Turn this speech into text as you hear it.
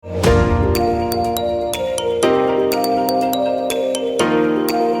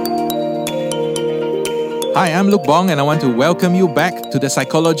Hi, I'm Luke Bong, and I want to welcome you back to the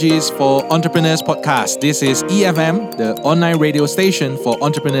Psychologists for Entrepreneurs podcast. This is EFM, the online radio station for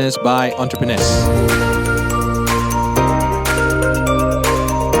entrepreneurs by entrepreneurs.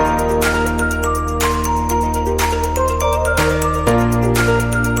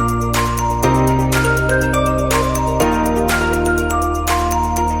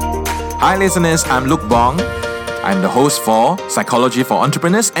 Hi listeners, I'm Luke Bong. I'm the host for Psychology for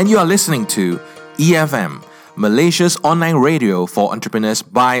Entrepreneurs, and you are listening to EFM, Malaysia's online radio for entrepreneurs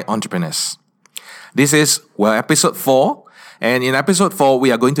by entrepreneurs. This is, episode 4. And in episode 4, we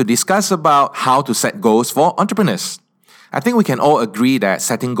are going to discuss about how to set goals for entrepreneurs. I think we can all agree that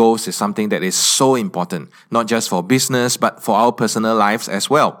setting goals is something that is so important, not just for business, but for our personal lives as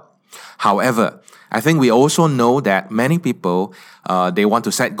well. However, I think we also know that many people, they want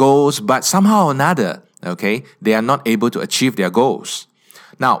to set goals, but somehow or another, they are not able to achieve their goals.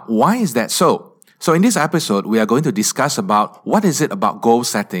 Now, why is that so? So in this episode, we are going to discuss about what is it about goal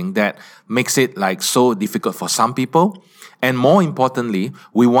setting that makes it so difficult for some people. And more importantly,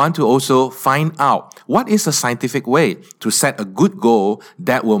 we want to also find out what is a scientific way to set a good goal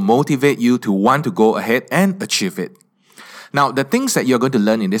that will motivate you to want to go ahead and achieve it. Now, the things that you're going to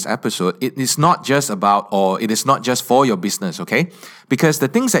learn in this episode, it is not just for your business, okay? Because the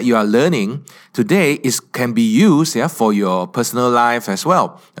things that you are learning today can be used for your personal life as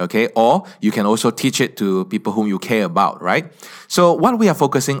well, okay? Or you can also teach it to people whom you care about, right? So what we are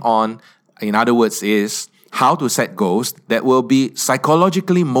focusing on, in other words, is how to set goals that will be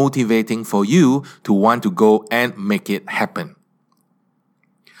psychologically motivating for you to want to go and make it happen.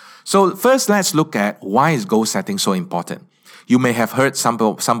 So first, let's look at why is goal setting so important. You may have heard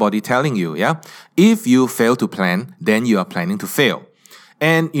somebody telling you, if you fail to plan, then you are planning to fail.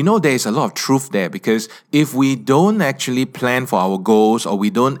 And there is a lot of truth there, because if we don't actually plan for our goals, or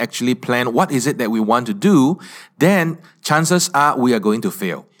we don't actually plan what is it that we want to do, then chances are we are going to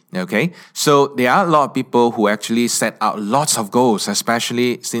fail. Okay, so there are a lot of people who actually set out lots of goals,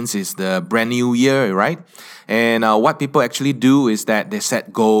 especially since it's the brand new year, right? And what people actually do is that they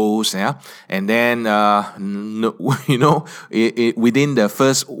set goals, and then within the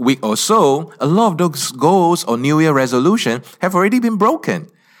first week or so, a lot of those goals or New Year resolution have already been broken.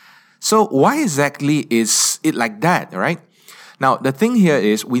 So why exactly is it like that, right? Now, the thing here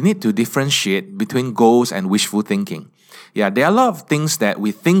is we need to differentiate between goals and wishful thinking. There are a lot of things that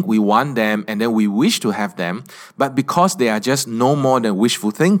we think we want them and then we wish to have them, but because they are just no more than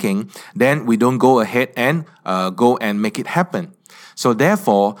wishful thinking, then we don't go ahead and go and make it happen. So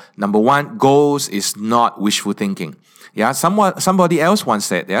therefore, number one, goals is not wishful thinking. Somebody else once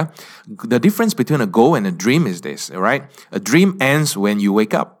said, the difference between a goal and a dream is this, right? A dream ends when you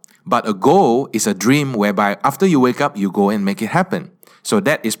wake up, but a goal is a dream whereby after you wake up, you go and make it happen. So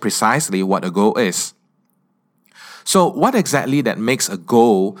that is precisely what a goal is. So what exactly that makes a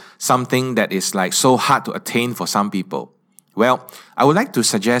goal something that is so hard to attain for some people? Well, I would like to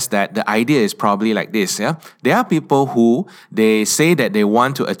suggest that the idea is probably like this, There are people who, they say that they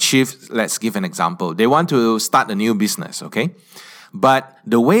want to achieve, let's give an example. They want to start a new business, okay? But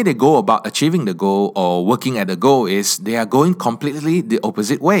the way they go about achieving the goal or working at the goal is they are going completely the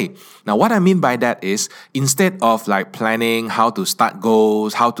opposite way. Now, what I mean by that is instead of planning how to start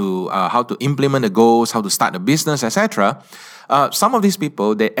goals, how to implement the goals, how to start a business, etc., some of these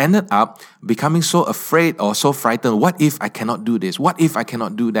people, they ended up becoming so afraid or so frightened. What if I cannot do this? What if I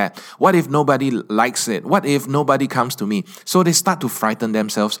cannot do that? What if nobody likes it? What if nobody comes to me? So they start to frighten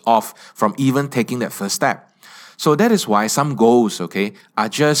themselves off from even taking that first step. So that is why some goals, are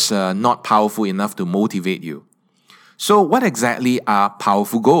just not powerful enough to motivate you. So what exactly are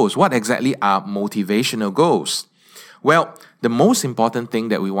powerful goals? What exactly are motivational goals? Well, the most important thing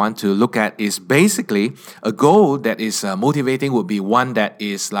that we want to look at is basically a goal that is motivating would be one that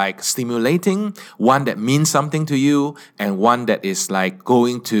is stimulating, one that means something to you, and one that is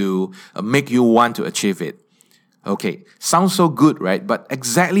going to make you want to achieve it. Okay, sounds so good, right? But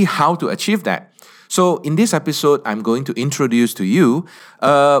exactly how to achieve that? So in this episode, I'm going to introduce to you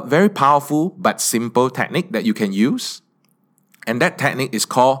a very powerful but simple technique that you can use. And that technique is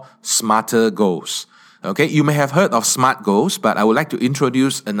called smarter goals. Okay, you may have heard of SMART goals, but I would like to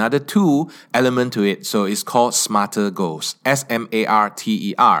introduce another two element to it. So it's called smarter goals,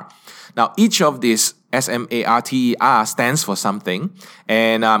 SMARTER. Now, each of these SMARTER stands for something,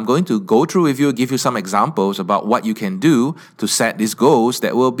 and I'm going to go through with you, give you some examples about what you can do to set these goals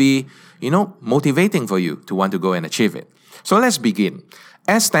that will be, motivating for you to want to go and achieve it. So let's begin.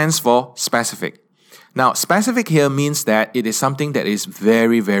 S stands for specific. Now, specific here means that it is something that is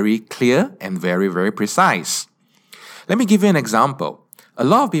very, very clear and very, very precise. Let me give you an example. A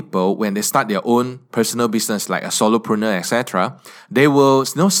lot of people, when they start their own personal business, like a solopreneur, etc., they will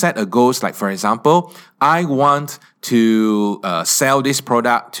set a goals. Like, for example, I want to sell this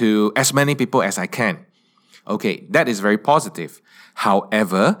product to as many people as I can. Okay, that is very positive.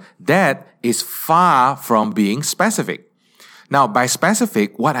 However, that is far from being specific. Now, by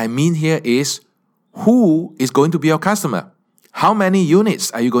specific, what I mean here is who is going to be your customer? How many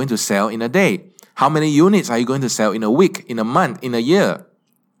units are you going to sell in a day? How many units are you going to sell in a week, in a month, in a year?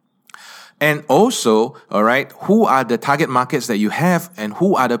 And also, all right, who are the target markets that you have and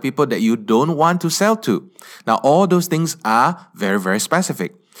who are the people that you don't want to sell to? Now, all those things are very, very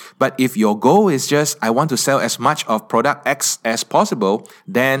specific. But if your goal is just, I want to sell as much of product X as possible,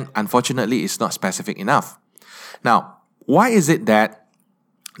 then unfortunately, it's not specific enough. Now, why is it that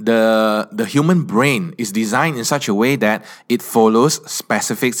the human brain is designed in such a way that it follows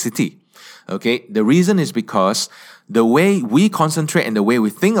specificity? Okay, the reason is because the way we concentrate and the way we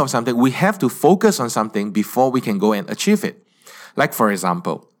think of something, we have to focus on something before we can go and achieve it. Like, for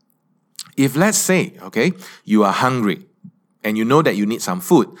example, if let's say, okay, you are hungry and you know that you need some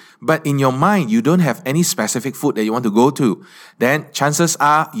food, but in your mind, you don't have any specific food that you want to go to, then chances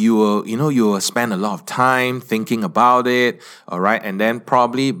are you will spend a lot of time thinking about it, all right? And then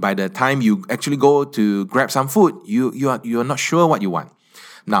probably by the time you actually go to grab some food, you are not sure what you want.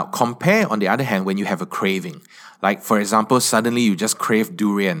 Now, compare, on the other hand, when you have a craving. Like, for example, suddenly you just crave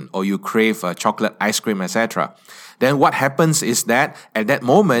durian or you crave chocolate ice cream, etc. Then what happens is that at that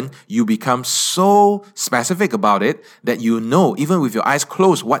moment, you become so specific about it that you know, even with your eyes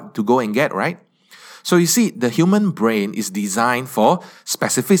closed, what to go and get, right? So you see, the human brain is designed for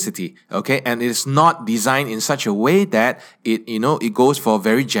specificity, okay? And it's not designed in such a way that it goes for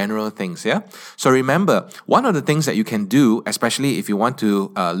very general things, yeah? So remember, one of the things that you can do, especially if you want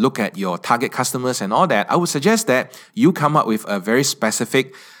to look at your target customers and all that, I would suggest that you come up with a very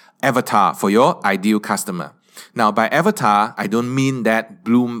specific avatar for your ideal customer. Now, by avatar, I don't mean that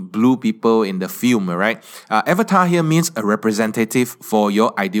blue people in the film, right? Avatar here means a representative for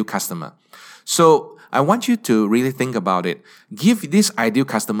your ideal customer. So I want you to really think about it. Give this ideal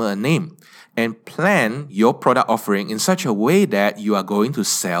customer a name and plan your product offering in such a way that you are going to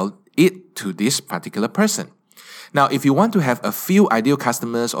sell it to this particular person. Now, if you want to have a few ideal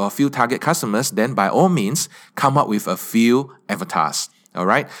customers or a few target customers, then by all means, come up with a few avatars. All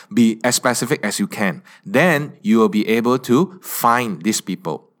right? Be as specific as you can. Then you will be able to find these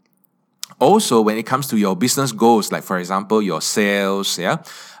people. Also, when it comes to your business goals, like for example, your sales,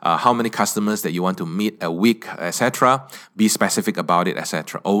 how many customers that you want to meet a week, etc., be specific about it,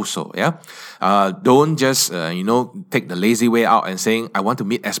 etc. Also, don't just take the lazy way out and saying I want to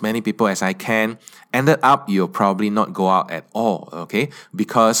meet as many people as I can. Ended up, you'll probably not go out at all, okay?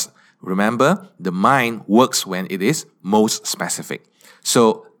 Because remember, the mind works when it is most specific.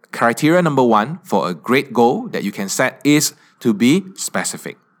 So, criteria number 1 for a great goal that you can set is to be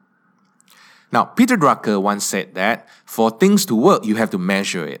specific. Now, Peter Drucker once said that for things to work, you have to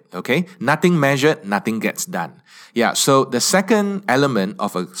measure it, okay? Nothing measured, nothing gets done. Yeah, so the second element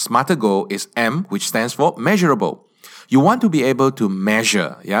of a smarter goal is M, which stands for measurable. You want to be able to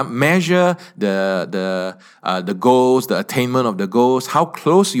measure, measure the goals, the attainment of the goals, how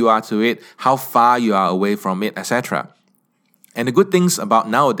close you are to it, how far you are away from it, etc. And the good things about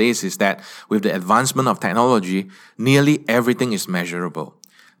nowadays is that with the advancement of technology, nearly everything is measurable.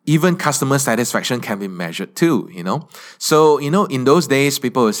 Even customer satisfaction can be measured too, So, in those days,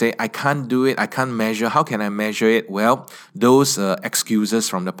 people will say, I can't do it, I can't measure. How can I measure it? Well, those are excuses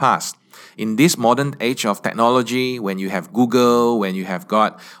from the past. In this modern age of technology, when you have Google, when you have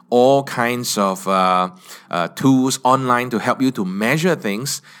got all kinds of tools online to help you to measure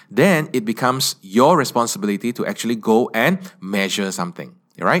things, then it becomes your responsibility to actually go and measure something.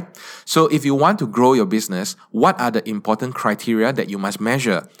 Right? So if you want to grow your business, what are the important criteria that you must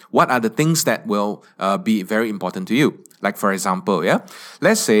measure? What are the things that will be very important to you? Like for example,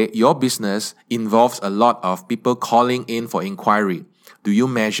 let's say your business involves a lot of people calling in for inquiry. Do you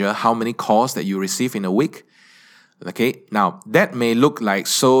measure how many calls that you receive in a week? Okay, now that may look like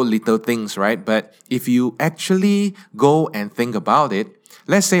so little things, right? But if you actually go and think about it,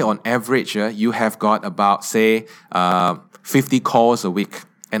 let's say on average, you have got about, say, 50 calls a week.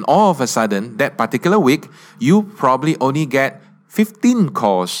 And all of a sudden, that particular week, you probably only get 15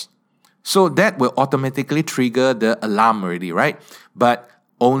 calls. So that will automatically trigger the alarm already, right? But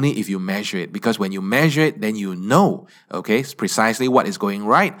only if you measure it. Because when you measure it, then you know, okay, precisely what is going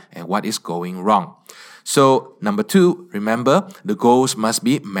right and what is going wrong. So number 2, remember, the goals must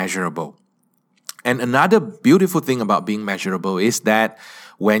be measurable. And another beautiful thing about being measurable is that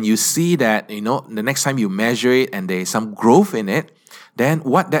when you see that, the next time you measure it and there is some growth in it, then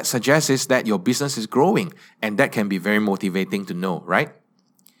what that suggests is that your business is growing, and that can be very motivating to know, right?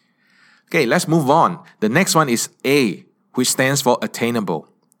 Okay, let's move on. The next one is A, which stands for attainable.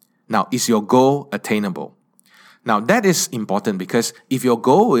 Now, is your goal attainable? Now, that is important because if your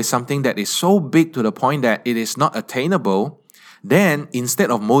goal is something that is so big to the point that it is not attainable, then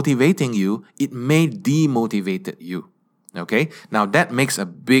instead of motivating you, it may demotivate you. Okay? Now, that makes a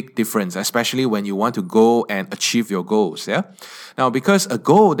big difference, especially when you want to go and achieve your goals. Yeah? Now, because a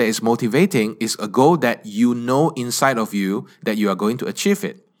goal that is motivating is a goal that you know inside of you that you are going to achieve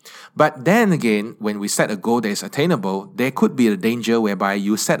it. But then again, when we set a goal that is attainable, there could be a danger whereby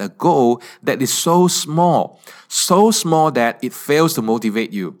you set a goal that is so small that it fails to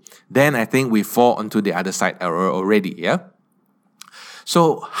motivate you. Then I think we fall onto the other side already, yeah?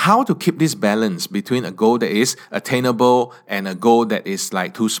 So how to keep this balance between a goal that is attainable and a goal that is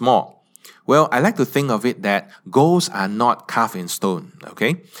like too small? Well, I like to think of it that goals are not carved in stone,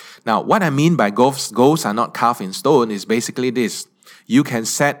 okay? Now, what I mean by goals are not carved in stone is basically this. You can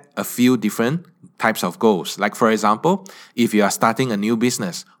set a few different types of goals. Like for example, if you are starting a new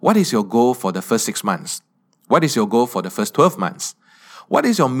business, what is your goal for the first 6 months? What is your goal for the first 12 months? What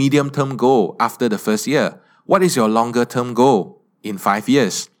is your medium-term goal after the first year? What is your longer-term goal in 5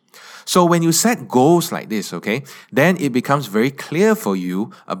 years? So when you set goals like this, okay, then it becomes very clear for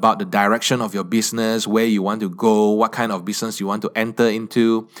you about the direction of your business, where you want to go, what kind of business you want to enter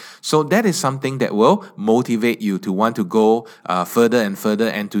into. So that is something that will motivate you to want to go further and further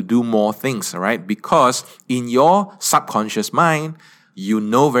and to do more things, right? Because in your subconscious mind, you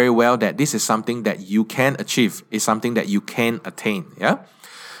know very well that this is something that you can achieve. It's something that you can attain, yeah?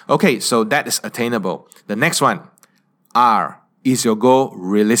 Okay, so that is attainable. The next one, R. Is your goal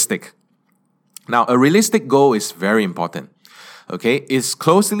realistic? Now, a realistic goal is very important. Okay, it's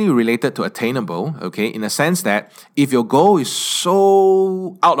closely related to attainable. Okay, in a sense that if your goal is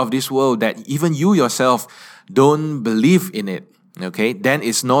so out of this world that even you yourself don't believe in it, okay, then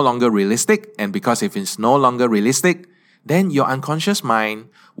it's no longer realistic. And because if it's no longer realistic, then your unconscious mind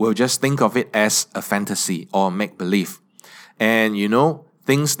will just think of it as a fantasy or make believe. And you know,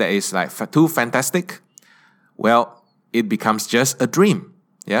 things that is like too fantastic, well, it becomes just a dream,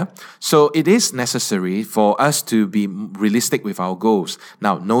 yeah? So it is necessary for us to be realistic with our goals.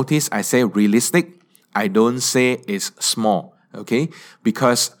 Now, notice I say realistic, I don't say it's small, okay?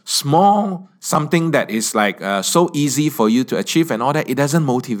 Because small, something that is like so easy for you to achieve and all that, it doesn't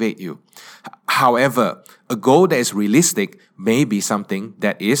motivate you. However, a goal that is realistic may be something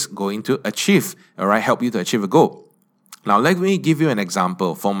that is going to achieve, all right, help you to achieve a goal. Now, let me give you an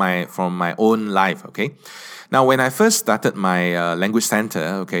example from my own life, okay? Now, when I first started my language center,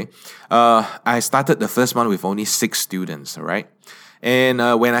 okay, I started the first one with only 6 students, all right? And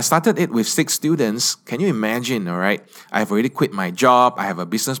when I started it with 6 students, can you imagine, all right? I've already quit my job. I have a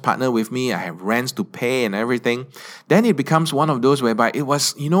business partner with me. I have rents to pay and everything. Then it becomes one of those whereby it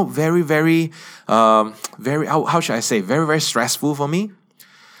was, you know, very, how should I say, very stressful for me.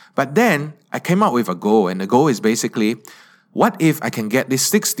 But then I came up with a goal, and the goal is basically, what if I can get these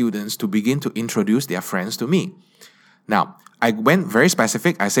 6 students to begin to introduce their friends to me? Now, I went very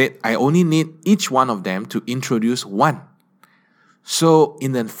specific. I said, I only need each one of them to introduce one. So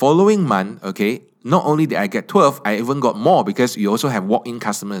in the following month, okay, not only did I get 12, I even got more because you also have walk-in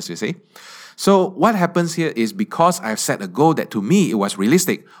customers, you see. So what happens here is because I've set a goal that to me it was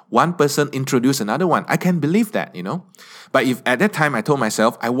realistic, one person introduced another one. I can believe that, you know. But if at that time I told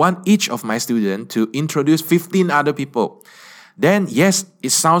myself I want each of my students to introduce 15 other people, then yes,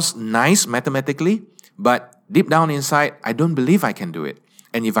 it sounds nice mathematically, but deep down inside, I don't believe I can do it.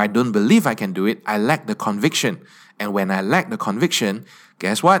 And if I don't believe I can do it, I lack the conviction. And when I lack the conviction,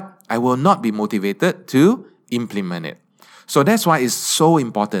 guess what? I will not be motivated to implement it. So that's why it's so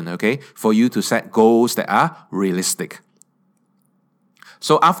important, okay, for you to set goals that are realistic.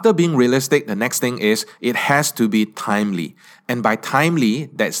 So after being realistic, the next thing is it has to be timely. And by timely,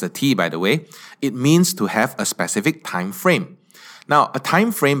 that's the T, by the way, it means to have a specific time frame. Now, a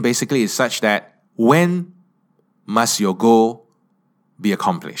time frame basically is such that when must your goal be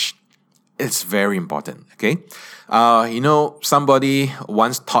accomplished? It's very important, okay? Somebody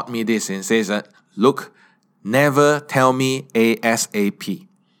once taught me this and says that, look, never tell me ASAP.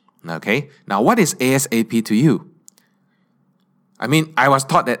 Okay? Now, what is ASAP to you? I mean, I was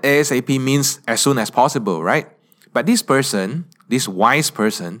taught that ASAP means as soon as possible, right? But this person, this wise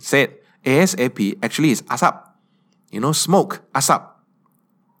person, said ASAP actually is ASAP. Smoke, ASAP.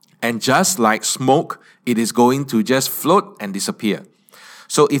 And just like smoke, it is going to just float and disappear.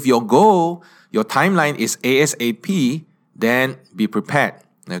 So if your goal, your timeline is ASAP, then be prepared.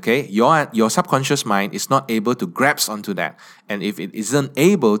 Okay, your subconscious mind is not able to grasp onto that. And if it isn't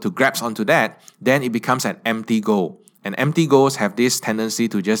able to grasp onto that, then it becomes an empty goal. And empty goals have this tendency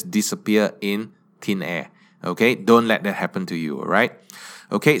to just disappear in thin air. Okay, don't let that happen to you, all right?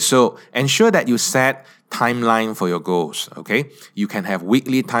 Okay, so ensure that you set timeline for your goals, okay? You can have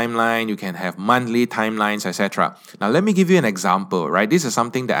weekly timeline, you can have monthly timelines, etc. Now, let me give you an example, right? This is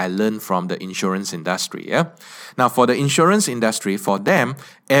something that I learned from the insurance industry, yeah? Now, for the insurance industry, for them,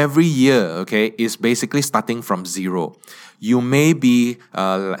 every year, okay, is basically starting from zero. You may be,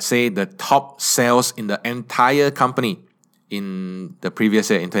 let's say, the top sales in the entire company in the previous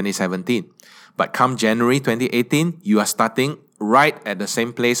year, in 2017. But come January 2018, you are starting right at the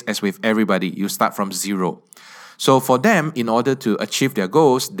same place as with everybody. You start from zero. So for them, in order to achieve their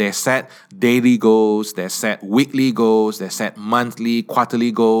goals, they set daily goals, they set weekly goals, they set monthly,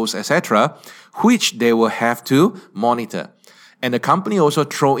 quarterly goals, etc., which they will have to monitor. And the company also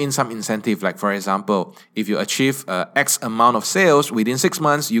throw in some incentive, like for example, if you achieve X amount of sales within 6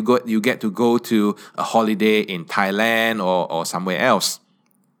 months, you get to go to a holiday in Thailand or somewhere else.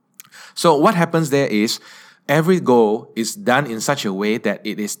 So what happens there is every goal is done in such a way that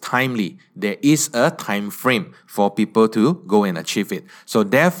it is timely. There is a time frame for people to go and achieve it. So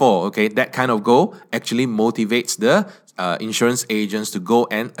therefore, okay, that kind of goal actually motivates the insurance agents to go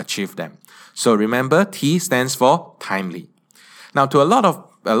and achieve them. So remember, T stands for timely. Now, to a lot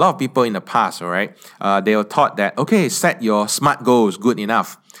of people in the past, all right, they were taught that, okay, set your SMART goals, good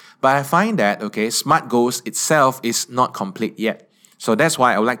enough. But I find that, okay, SMART goals itself is not complete yet. So that's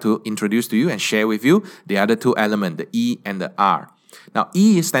why I would like to introduce to you and share with you the other two elements, the E and the R. Now,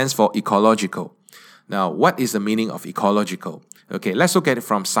 E stands for ecological. Now, what is the meaning of ecological? Okay, let's look at it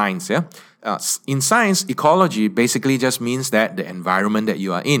from science. Yeah, in science, ecology basically just means that the environment that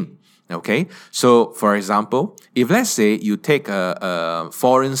you are in. Okay, so for example, if let's say you take a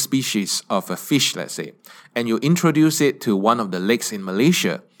foreign species of a fish, let's say, and you introduce it to one of the lakes in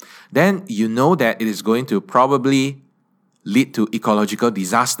Malaysia, then you know that it is going to probably lead to ecological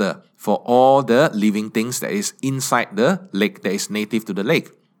disaster for all the living things that is inside the lake, that is native to the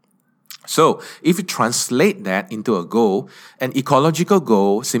lake. So if you translate that into a goal, an ecological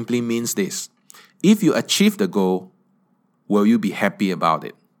goal simply means this. If you achieve the goal, will you be happy about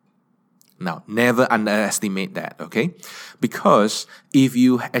it? Now, never underestimate that, okay? Because if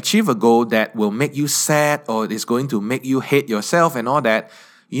you achieve a goal that will make you sad or is going to make you hate yourself and all that,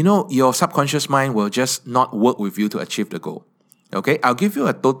 you know, your subconscious mind will just not work with you to achieve the goal. Okay, I'll give you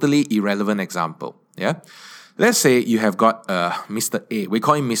a totally irrelevant example. Yeah, let's say you have got Mr. A. We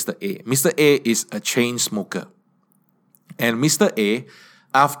call him Mr. A. Mr. A is a chain smoker. And Mr. A,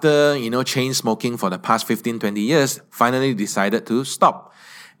 after, chain smoking for the past 15, 20 years, finally decided to stop.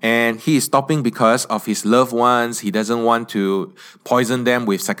 And he is stopping because of his loved ones. He doesn't want to poison them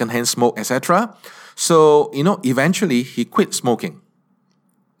with secondhand smoke, etc. So, eventually he quit smoking.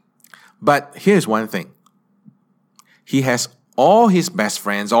 But here's one thing. He has all his best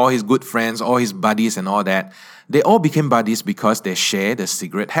friends, all his good friends, all his buddies and all that. They all became buddies because they share the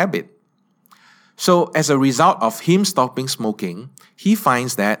cigarette habit. So as a result of him stopping smoking, he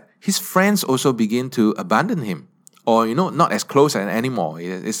finds that his friends also begin to abandon him. Or, not as close anymore.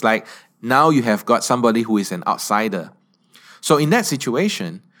 It's like now you have got somebody who is an outsider. So in that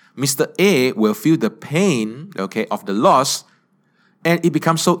situation, Mr. A will feel the pain, okay, of the loss, and it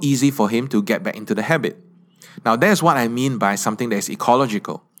becomes so easy for him to get back into the habit. Now, that's what I mean by something that is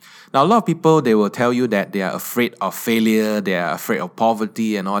ecological. Now, a lot of people, they will tell you that they are afraid of failure, they are afraid of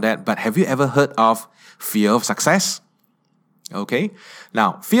poverty and all that. But have you ever heard of fear of success? Okay.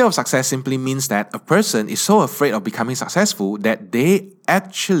 Now, fear of success simply means that a person is so afraid of becoming successful that they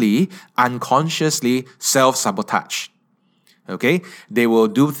actually unconsciously self-sabotage. Okay. They will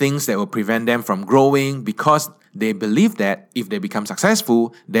do things that will prevent them from growing because they believe that if they become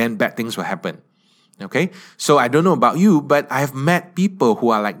successful, then bad things will happen. Okay, so I don't know about you, but I have met people who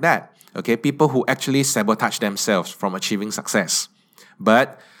are like that. Okay, people who actually sabotage themselves from achieving success.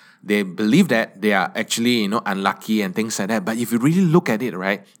 But they believe that they are actually, unlucky and things like that. But if you really look at it,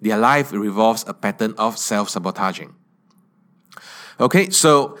 right, their life revolves a pattern of self-sabotaging. Okay,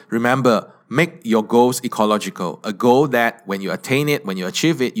 so remember, make your goals ecological. A goal that when you attain it, when you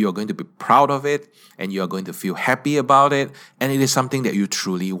achieve it, you are going to be proud of it and you are going to feel happy about it. And it is something that you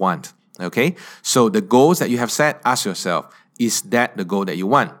truly want. Okay, so the goals that you have set, ask yourself, is that the goal that you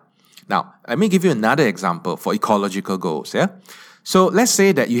want? Now, let me give you another example for ecological goals. Yeah. So let's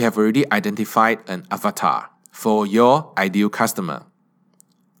say that you have already identified an avatar for your ideal customer.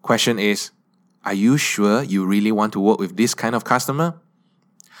 Question is, are you sure you really want to work with this kind of customer?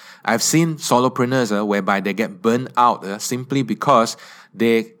 I've seen solopreneurs whereby they get burned out simply because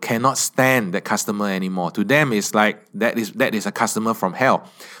they cannot stand that customer anymore. To them, it's like that is a customer from hell.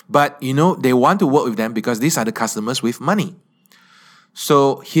 But they want to work with them because these are the customers with money.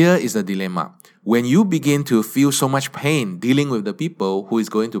 So here is the dilemma. When you begin to feel so much pain dealing with the people who is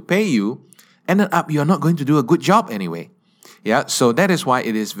going to pay you, ended up you're not going to do a good job anyway. Yeah, so that is why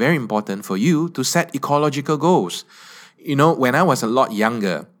it is very important for you to set ecological goals. When I was a lot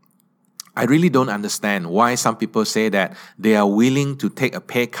younger, I really don't understand why some people say that they are willing to take a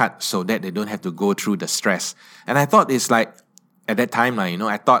pay cut so that they don't have to go through the stress. And I thought it's like, at that time,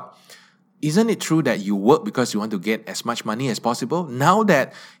 I thought, isn't it true that you work because you want to get as much money as possible? Now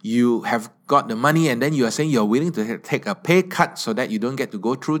that you have got the money and then you are saying you're willing to take a pay cut so that you don't get to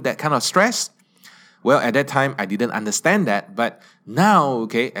go through that kind of stress? Well, at that time, I didn't understand that. But now,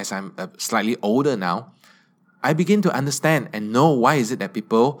 as I'm slightly older now, I begin to understand and know why is it that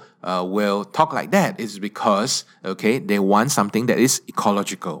people will talk like that. It's because, they want something that is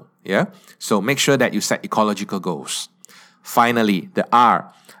ecological. Yeah. So make sure that you set ecological goals. Finally, the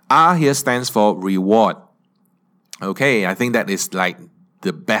R. R here stands for reward. I think that is like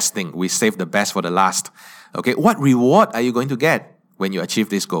the best thing. We save the best for the last. What reward are you going to get when you achieve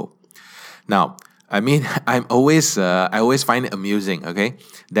this goal? Now, I always find it amusing,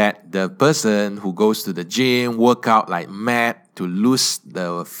 that the person who goes to the gym, work out like mad to lose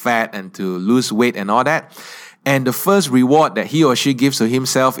the fat and to lose weight and all that, and the first reward that he or she gives to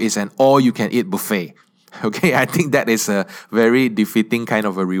himself is an all-you-can-eat buffet. I think that is a very defeating kind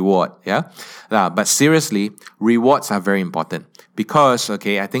of a reward, yeah? But seriously, rewards are very important because,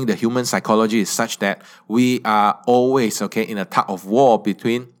 I think the human psychology is such that we are always, in a tug of war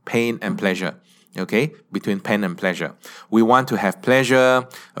between pain and pleasure. Between pain and pleasure. We want to have pleasure,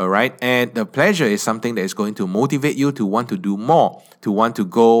 all right? And the pleasure is something that is going to motivate you to want to do more, to want to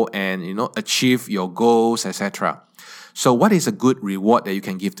go and, achieve your goals, etc. So what is a good reward that you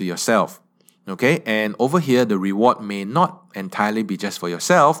can give to yourself? And over here, the reward may not entirely be just for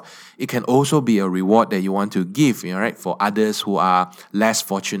yourself. It can also be a reward that you want to give, for others who are less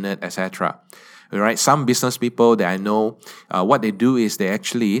fortunate, etc. Right? Some business people that I know, what they do is they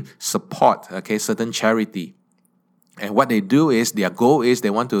actually support, certain charity. And what they do is, their goal is they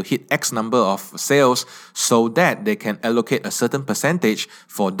want to hit X number of sales so that they can allocate a certain percentage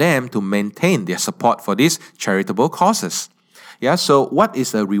for them to maintain their support for these charitable causes. Yeah, so what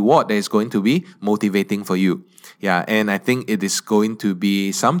is a reward that is going to be motivating for you? Yeah, and I think it is going to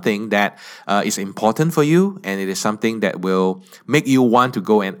be something that is important for you, and it is something that will make you want to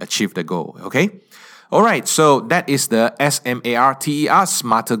go and achieve the goal, All right, so that is the SMARTER,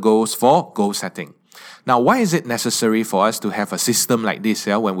 smarter goals for goal setting. Now, why is it necessary for us to have a system like this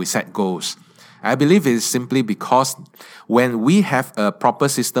when we set goals? I believe it is simply because when we have a proper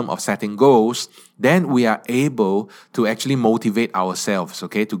system of setting goals, then we are able to actually motivate ourselves,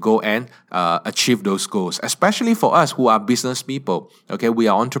 to go and achieve those goals. Especially for us who are business people, we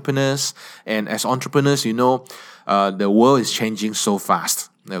are entrepreneurs, and as entrepreneurs, the world is changing so fast.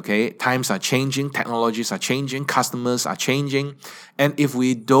 Times are changing, technologies are changing, customers are changing, and if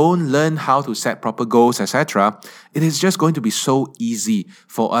we don't learn how to set proper goals, etc., it is just going to be so easy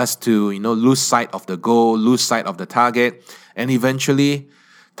for us to, lose sight of the goal, lose sight of the target, and eventually,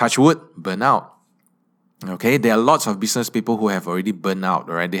 touch wood, burn out. There are lots of business people who have already burned out,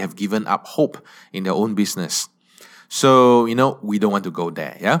 right? They have given up hope in their own business. So, we don't want to go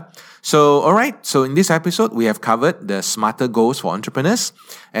there, yeah? So, all right. So, in this episode, we have covered the smarter goals for entrepreneurs.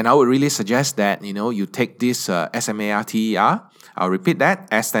 And I would really suggest that, you take this SMARTER. I'll repeat that.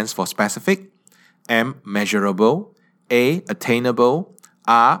 S stands for specific. M, measurable. A, attainable.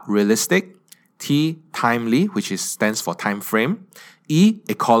 R, realistic. T, timely, which stands for time frame. E,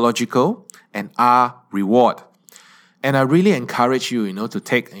 ecological. And R, reward. And I really encourage you, to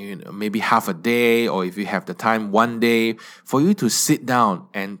take maybe half a day, or if you have the time, one day, for you to sit down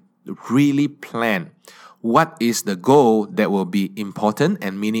and really plan what is the goal that will be important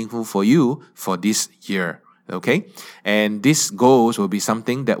and meaningful for you for this year. And these goals will be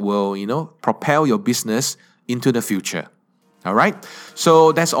something that will, propel your business into the future. All right.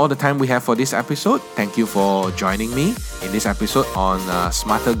 So that's all the time we have for this episode. Thank you for joining me in this episode on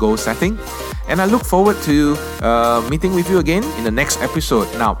smarter goal setting. And I look forward to meeting with you again in the next episode.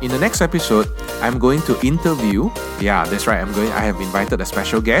 Now, in the next episode, I'm going to interview. Yeah, that's right. I have invited a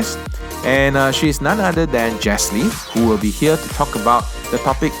special guest. And she is none other than Jesly, who will be here to talk about the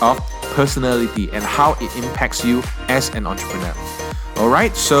topic of personality and how it impacts you as an entrepreneur. All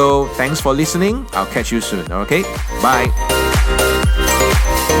right. So thanks for listening. I'll catch you soon. Okay. Bye.